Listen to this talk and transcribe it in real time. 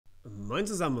Moin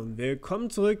zusammen und willkommen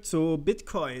zurück zu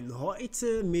Bitcoin.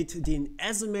 Heute mit den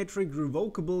Asymmetric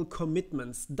Revocable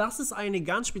Commitments. Das ist eine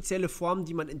ganz spezielle Form,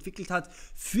 die man entwickelt hat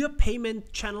für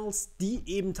Payment Channels, die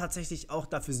eben tatsächlich auch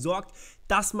dafür sorgt,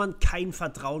 dass man kein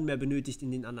Vertrauen mehr benötigt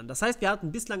in den anderen. Das heißt, wir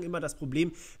hatten bislang immer das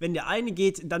Problem, wenn der eine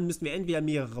geht, dann müssen wir entweder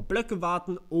mehrere Blöcke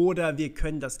warten oder wir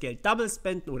können das Geld double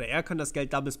spenden oder er kann das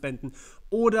Geld double spenden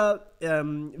oder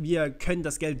wir können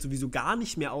das Geld sowieso gar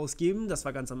nicht mehr ausgeben. Das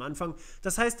war ganz am Anfang.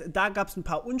 Das heißt, da gab es ein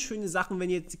paar unschöne Sachen. Wenn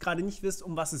ihr jetzt gerade nicht wisst,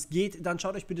 um was es geht, dann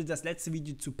schaut euch bitte das letzte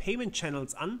Video zu Payment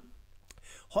Channels an.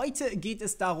 Heute geht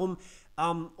es darum,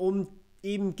 um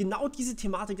eben genau diese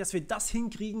Thematik, dass wir das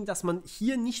hinkriegen, dass man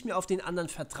hier nicht mehr auf den anderen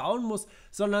vertrauen muss,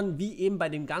 sondern wie eben bei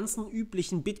dem ganzen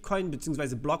üblichen Bitcoin-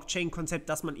 bzw. Blockchain-Konzept,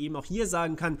 dass man eben auch hier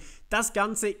sagen kann, das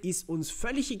Ganze ist uns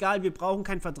völlig egal, wir brauchen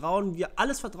kein Vertrauen,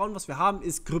 alles Vertrauen, was wir haben,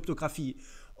 ist Kryptographie.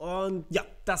 Und ja,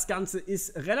 das Ganze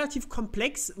ist relativ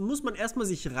komplex, muss man erstmal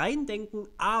sich reindenken,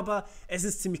 aber es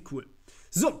ist ziemlich cool.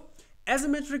 So,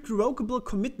 Asymmetric Revocable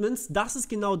Commitments, das ist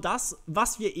genau das,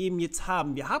 was wir eben jetzt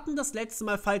haben. Wir hatten das letzte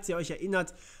Mal, falls ihr euch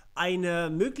erinnert, eine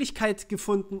Möglichkeit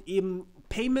gefunden, eben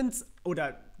Payments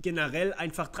oder generell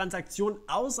einfach Transaktionen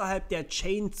außerhalb der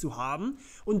Chain zu haben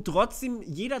und trotzdem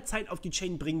jederzeit auf die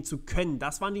Chain bringen zu können.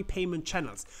 Das waren die Payment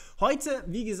Channels. Heute,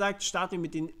 wie gesagt, starten wir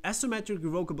mit den Asymmetric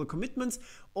Revocable Commitments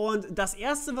und das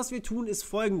erste, was wir tun, ist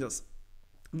folgendes.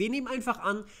 Wir nehmen einfach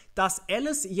an, dass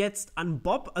Alice jetzt an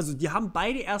Bob, also die haben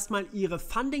beide erstmal ihre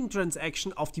Funding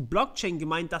Transaction auf die Blockchain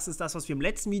gemeint. Das ist das, was wir im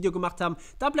letzten Video gemacht haben.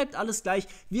 Da bleibt alles gleich.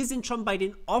 Wir sind schon bei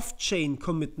den Off-Chain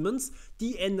Commitments.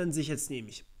 Die ändern sich jetzt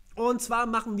nämlich. Und zwar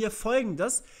machen wir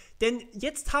Folgendes, denn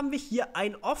jetzt haben wir hier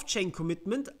ein Off-Chain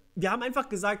Commitment. Wir haben einfach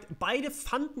gesagt, beide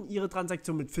fanden ihre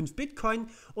Transaktion mit 5 Bitcoin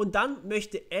und dann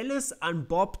möchte Alice an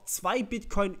Bob 2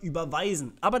 Bitcoin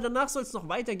überweisen. Aber danach soll es noch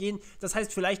weitergehen. Das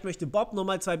heißt, vielleicht möchte Bob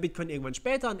nochmal 2 Bitcoin irgendwann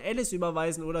später an Alice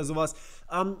überweisen oder sowas.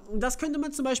 Das könnte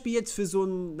man zum Beispiel jetzt für so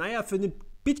ein, für eine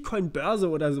Bitcoin-Börse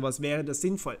oder sowas wäre das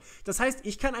sinnvoll. Das heißt,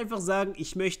 ich kann einfach sagen,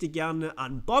 ich möchte gerne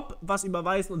an Bob was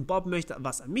überweisen und Bob möchte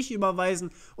was an mich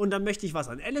überweisen und dann möchte ich was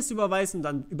an Alice überweisen,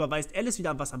 dann überweist Alice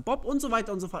wieder was an Bob und so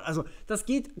weiter und so fort. Also das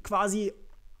geht quasi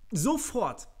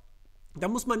sofort. Da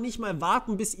muss man nicht mal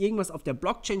warten, bis irgendwas auf der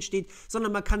Blockchain steht,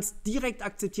 sondern man kann es direkt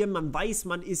akzeptieren, man weiß,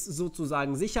 man ist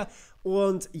sozusagen sicher.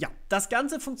 Und ja, das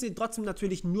Ganze funktioniert trotzdem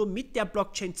natürlich nur mit der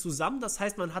Blockchain zusammen. Das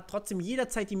heißt, man hat trotzdem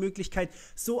jederzeit die Möglichkeit,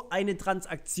 so eine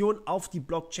Transaktion auf die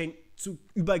Blockchain zu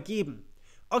übergeben.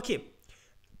 Okay.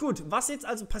 Gut, was jetzt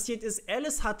also passiert ist,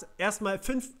 Alice hat erstmal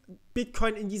 5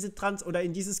 Bitcoin in diese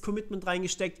in dieses Commitment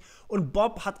reingesteckt und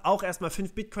Bob hat auch erstmal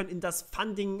 5 Bitcoin in das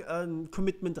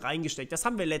Funding-Commitment reingesteckt. Das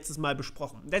haben wir letztes Mal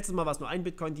besprochen. Letztes Mal war es nur 1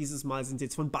 Bitcoin, dieses Mal sind es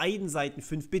jetzt von beiden Seiten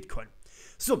 5 Bitcoin.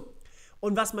 So,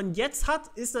 und was man jetzt hat,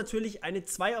 ist natürlich eine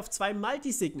 2-auf-2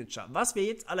 Multisignature. Was wir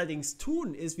jetzt allerdings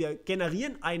tun, ist, wir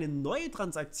generieren eine neue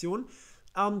Transaktion,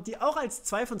 die auch als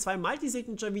 2-von-2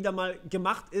 Multisignature wieder mal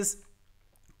gemacht ist.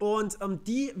 Und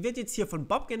die wird jetzt hier von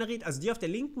Bob generiert, also die auf der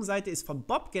linken Seite ist von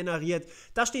Bob generiert.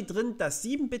 Da steht drin, dass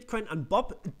 7 Bitcoin an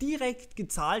Bob direkt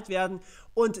gezahlt werden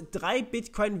und 3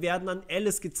 Bitcoin werden an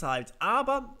Alice gezahlt.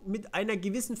 Aber mit einer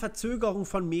gewissen Verzögerung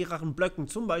von mehreren Blöcken,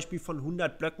 zum Beispiel von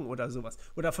 100 Blöcken oder sowas.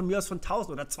 Oder von mir aus von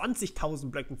 1000 oder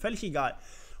 20.000 Blöcken, völlig egal.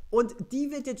 Und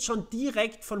die wird jetzt schon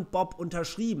direkt von Bob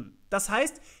unterschrieben. Das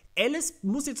heißt, Alice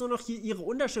muss jetzt nur noch hier ihre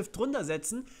Unterschrift drunter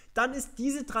setzen, dann ist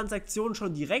diese Transaktion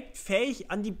schon direkt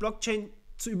fähig, an die Blockchain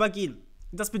zu übergehen.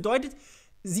 Das bedeutet,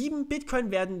 7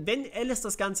 Bitcoin werden, wenn Alice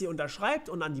das Ganze hier unterschreibt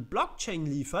und an die Blockchain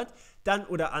liefert, dann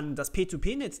oder an das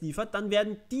P2P-Netz liefert, dann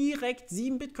werden direkt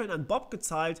 7 Bitcoin an Bob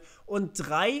gezahlt und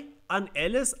 3 an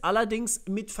Alice, allerdings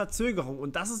mit Verzögerung.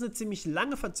 Und das ist eine ziemlich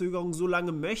lange Verzögerung, so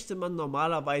lange möchte man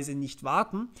normalerweise nicht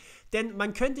warten. Denn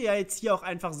man könnte ja jetzt hier auch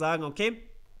einfach sagen, okay,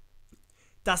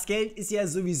 das Geld ist ja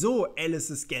sowieso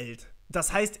Alices Geld.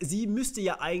 Das heißt, sie müsste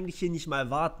ja eigentlich hier nicht mal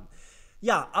warten.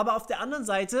 Ja, aber auf der anderen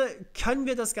Seite können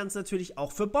wir das Ganze natürlich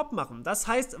auch für Bob machen. Das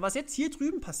heißt, was jetzt hier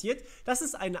drüben passiert, das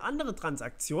ist eine andere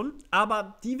Transaktion,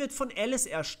 aber die wird von Alice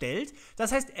erstellt.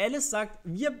 Das heißt, Alice sagt,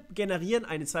 wir generieren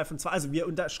eine 2-von-2, also wir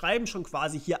unterschreiben schon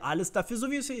quasi hier alles dafür, so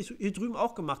wie wir es hier drüben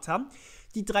auch gemacht haben.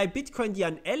 Die 3 Bitcoin, die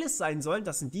an Alice sein sollen,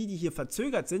 das sind die hier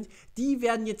verzögert sind, die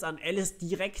werden jetzt an Alice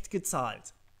direkt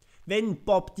gezahlt. Wenn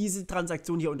Bob diese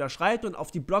Transaktion hier unterschreibt und auf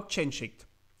die Blockchain schickt.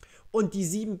 Und die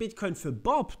 7 Bitcoin für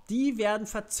Bob, die werden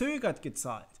verzögert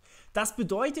gezahlt. Das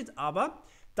bedeutet aber,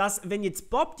 dass wenn jetzt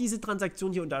Bob diese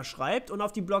Transaktion hier unterschreibt und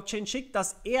auf die Blockchain schickt,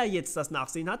 dass er jetzt das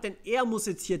Nachsehen hat, denn er muss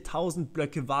jetzt hier 1000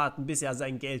 Blöcke warten, bis er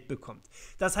sein Geld bekommt.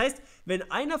 Das heißt, wenn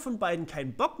einer von beiden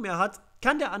keinen Bock mehr hat,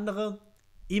 kann der andere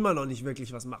immer noch nicht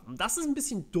wirklich was machen. Das ist ein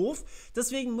bisschen doof,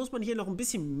 deswegen muss man hier noch ein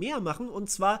bisschen mehr machen, und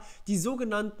zwar die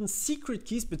sogenannten Secret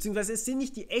Keys, beziehungsweise es sind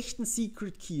nicht die echten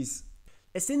Secret Keys.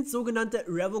 Es sind sogenannte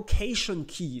Revocation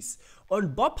Keys.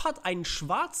 Und Bob hat einen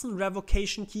schwarzen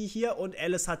Revocation Key hier und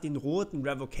Alice hat den roten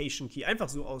Revocation Key. Einfach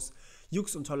so aus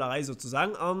Jux und Tollerei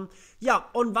sozusagen. Ja,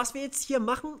 und was wir jetzt hier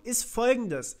machen, ist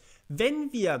Folgendes.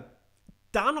 Wenn wir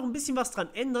da noch ein bisschen was dran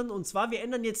ändern, und zwar wir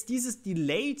ändern jetzt dieses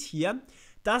Delayed hier,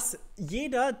 dass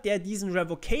jeder, der diesen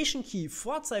Revocation Key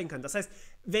vorzeigen kann, das heißt,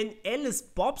 wenn Alice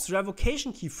Bobs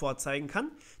Revocation Key vorzeigen kann,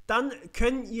 dann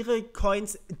können ihre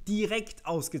Coins direkt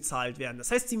ausgezahlt werden. Das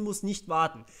heißt, sie muss nicht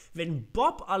warten. Wenn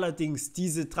Bob allerdings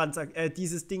dieses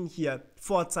Ding hier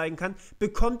vorzeigen kann,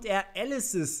 bekommt er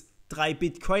Alices 3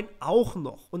 Bitcoin auch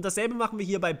noch. Und dasselbe machen wir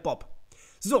hier bei Bob.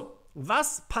 So,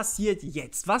 was passiert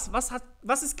jetzt? Was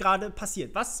ist gerade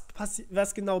passiert?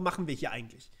 Was genau machen wir hier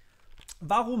eigentlich?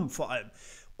 Warum vor allem?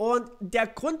 Und der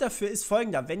Grund dafür ist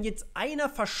folgender: Wenn jetzt einer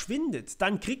verschwindet,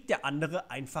 dann kriegt der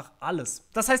andere einfach alles.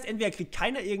 Das heißt, entweder kriegt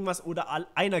keiner irgendwas oder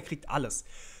einer kriegt alles.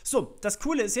 So, das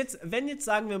Coole ist jetzt, wenn jetzt,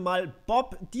 sagen wir mal,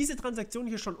 Bob diese Transaktion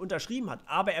hier schon unterschrieben hat,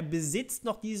 aber er besitzt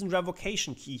noch diesen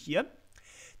Revocation Key hier,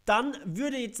 dann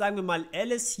würde jetzt, sagen wir mal,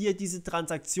 Alice hier diese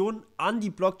Transaktion an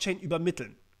die Blockchain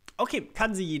übermitteln. Okay,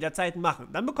 kann sie jederzeit machen.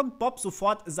 Dann bekommt Bob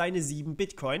sofort seine 7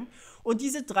 Bitcoin und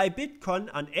diese 3 Bitcoin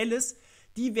an Alice,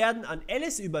 die werden an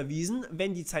Alice überwiesen,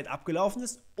 wenn die Zeit abgelaufen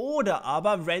ist, oder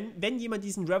aber wenn jemand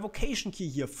diesen Revocation Key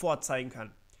hier vorzeigen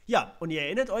kann. Ja, und ihr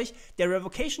erinnert euch, der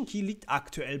Revocation Key liegt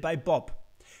aktuell bei Bob.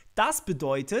 Das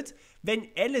bedeutet, wenn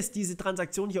Alice diese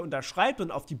Transaktion hier unterschreibt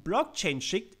und auf die Blockchain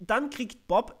schickt, dann kriegt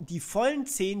Bob die vollen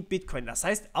 10 Bitcoin, das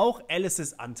heißt auch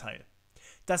Alices Anteil.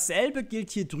 Dasselbe gilt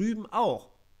hier drüben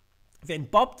auch.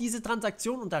 Wenn Bob diese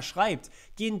Transaktion unterschreibt,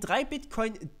 gehen 3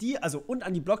 Bitcoin, und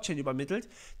an die Blockchain übermittelt,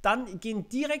 dann gehen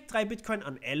direkt 3 Bitcoin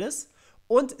an Alice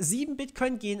und 7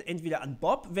 Bitcoin gehen entweder an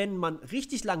Bob, wenn man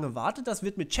richtig lange wartet. Das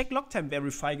wird mit Check Locktime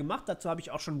Verify gemacht. Dazu habe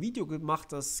ich auch schon ein Video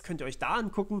gemacht, das könnt ihr euch da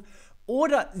angucken.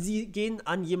 Oder sie gehen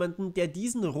an jemanden, der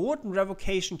diesen roten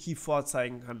Revocation Key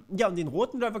vorzeigen kann. Ja, und den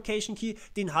roten Revocation Key,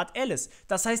 den hat Alice.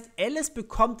 Das heißt, Alice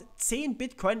bekommt 10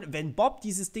 Bitcoin, wenn Bob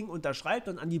dieses Ding unterschreibt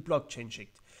und an die Blockchain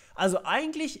schickt. Also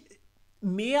eigentlich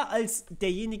mehr als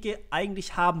derjenige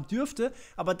eigentlich haben dürfte,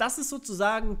 aber das ist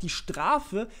sozusagen die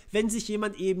Strafe, wenn sich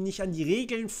jemand eben nicht an die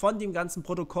Regeln von dem ganzen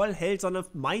Protokoll hält, sondern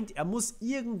meint, er muss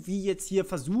irgendwie jetzt hier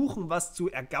versuchen, was zu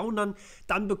ergaunern,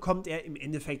 dann bekommt er im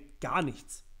Endeffekt gar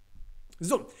nichts.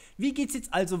 So, wie geht es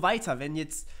jetzt also weiter, wenn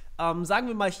jetzt, sagen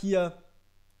wir mal hier,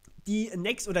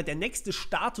 der nächste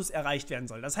Status erreicht werden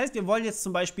soll. Das heißt, wir wollen jetzt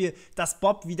zum Beispiel, dass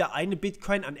Bob wieder eine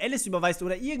Bitcoin an Alice überweist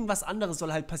oder irgendwas anderes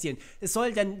soll halt passieren. Es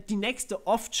soll dann das nächste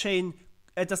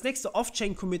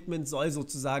Off-Chain-Commitment soll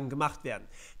sozusagen gemacht werden.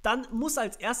 Dann muss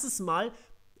als erstes mal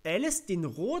Alice den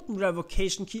roten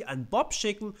Revocation Key an Bob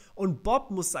schicken und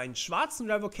Bob muss seinen schwarzen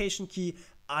Revocation Key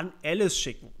an Alice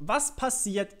schicken. Was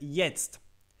passiert jetzt?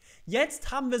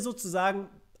 Jetzt haben wir sozusagen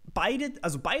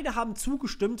beide haben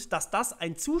zugestimmt, dass das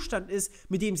ein Zustand ist,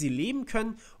 mit dem sie leben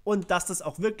können und dass das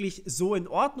auch wirklich so in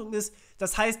Ordnung ist.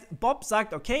 Das heißt, Bob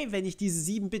sagt, okay, wenn ich diese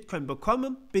 7 Bitcoin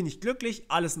bekomme, bin ich glücklich,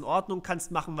 alles in Ordnung,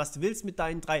 kannst machen, was du willst mit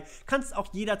deinen 3, kannst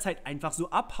auch jederzeit einfach so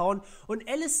abhauen. Und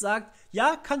Alice sagt,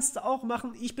 ja, kannst du auch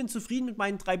machen, ich bin zufrieden mit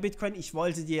meinen 3 Bitcoin, ich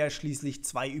wollte dir ja schließlich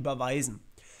 2 überweisen.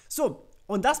 So,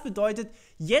 und das bedeutet,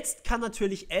 jetzt kann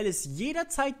natürlich Alice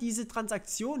jederzeit diese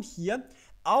Transaktion hier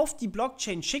auf die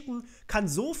Blockchain schicken, kann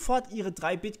sofort ihre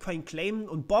 3 Bitcoin claimen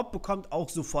und Bob bekommt auch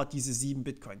sofort diese 7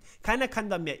 Bitcoin. Keiner kann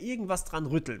da mehr irgendwas dran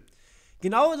rütteln.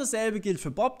 Genau dasselbe gilt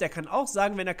für Bob, der kann auch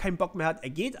sagen, wenn er keinen Bock mehr hat,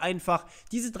 er geht einfach.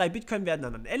 Diese 3 Bitcoin werden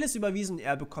dann an Alice überwiesen und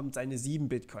er bekommt seine 7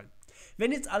 Bitcoin.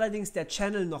 Wenn jetzt allerdings der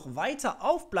Channel noch weiter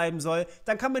aufbleiben soll,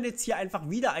 dann kann man jetzt hier einfach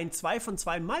wieder ein 2 von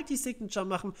 2 Multisignature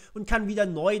machen und kann wieder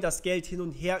neu das Geld hin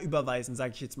und her überweisen,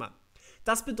 sage ich jetzt mal.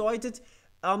 Das bedeutet,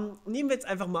 nehmen wir jetzt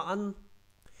einfach mal an,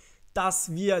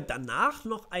 dass wir danach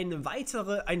noch einen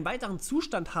weiteren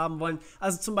Zustand haben wollen.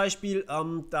 Also zum Beispiel,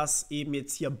 dass eben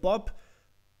jetzt hier Bob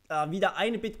wieder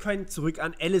eine Bitcoin zurück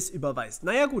an Alice überweist.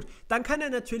 Naja gut, dann kann er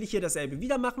natürlich hier dasselbe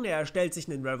wieder machen. Er erstellt sich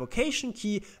einen Revocation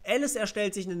Key, Alice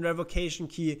erstellt sich einen Revocation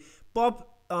Key, Bob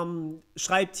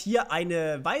schreibt hier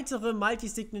eine weitere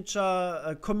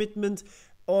Multisignature Commitment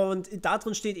und da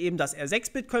drin steht eben, dass er 6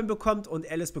 Bitcoin bekommt und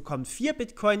Alice bekommt 4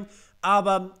 Bitcoin,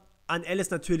 aber an Alice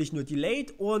natürlich nur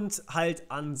delayed und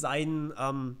halt an seinen,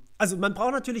 also man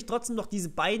braucht natürlich trotzdem noch diese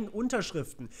beiden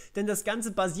Unterschriften, denn das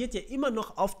Ganze basiert ja immer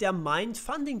noch auf der Mined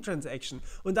Funding Transaction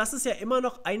und das ist ja immer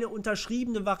noch eine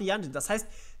unterschriebene Variante. Das heißt,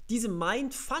 diese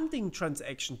Mined Funding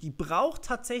Transaction, die braucht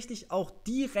tatsächlich auch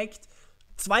direkt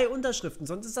 2 Unterschriften,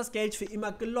 sonst ist das Geld für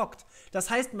immer gelockt. Das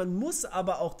heißt, man muss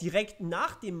aber auch direkt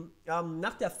nach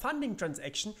der Funding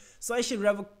Transaction solche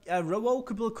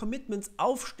Revocable Commitments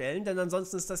aufstellen, denn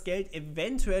ansonsten ist das Geld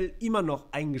eventuell immer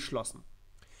noch eingeschlossen.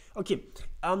 Okay,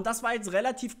 das war jetzt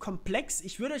relativ komplex.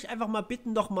 Ich würde euch einfach mal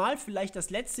bitten, nochmal vielleicht das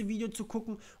letzte Video zu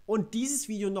gucken und dieses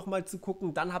Video nochmal zu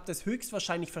gucken. Dann habt ihr es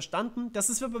höchstwahrscheinlich verstanden. Das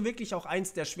ist aber wirklich auch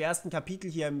eins der schwersten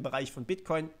Kapitel hier im Bereich von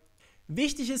Bitcoin.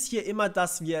 Wichtig ist hier immer,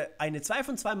 dass wir eine 2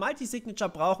 von 2 Multisignature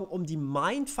brauchen, um die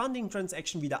Mined Funding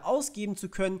Transaction wieder ausgeben zu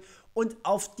können, und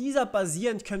auf dieser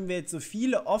basierend können wir jetzt so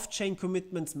viele Off-Chain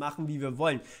Commitments machen, wie wir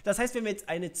wollen. Das heißt, wenn wir jetzt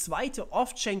eine zweite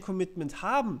Off-Chain Commitment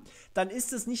haben, dann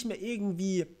ist es nicht mehr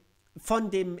irgendwie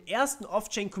von dem ersten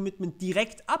Off-Chain Commitment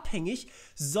direkt abhängig,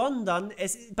 sondern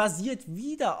es basiert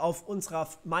wieder auf unserer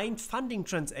Mined Funding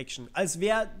Transaction, als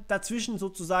wäre dazwischen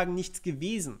sozusagen nichts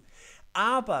gewesen.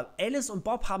 Aber Alice und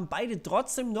Bob haben beide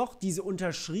trotzdem noch diese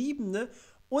unterschriebene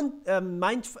und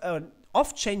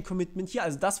Off-Chain-Commitment hier,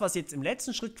 also das, was jetzt im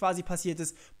letzten Schritt quasi passiert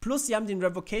ist, plus sie haben den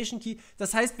Revocation Key.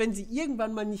 Das heißt, wenn sie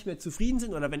irgendwann mal nicht mehr zufrieden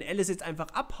sind oder wenn Alice jetzt einfach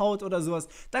abhaut oder sowas,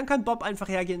 dann kann Bob einfach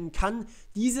hergehen und kann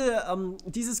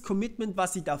dieses Commitment,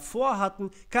 was sie davor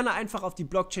hatten, kann er einfach auf die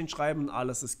Blockchain schreiben und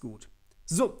alles ist gut.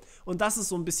 So, und das ist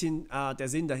so ein bisschen der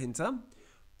Sinn dahinter.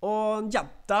 Und ja,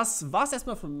 das war's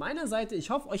erstmal von meiner Seite.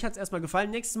 Ich hoffe, euch hat es erstmal gefallen.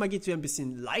 Nächstes Mal geht es wieder ein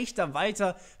bisschen leichter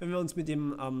weiter, wenn wir uns mit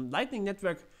dem Lightning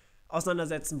Network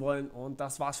auseinandersetzen wollen. Und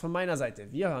das war's von meiner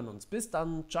Seite. Wir hören uns. Bis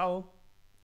dann. Ciao.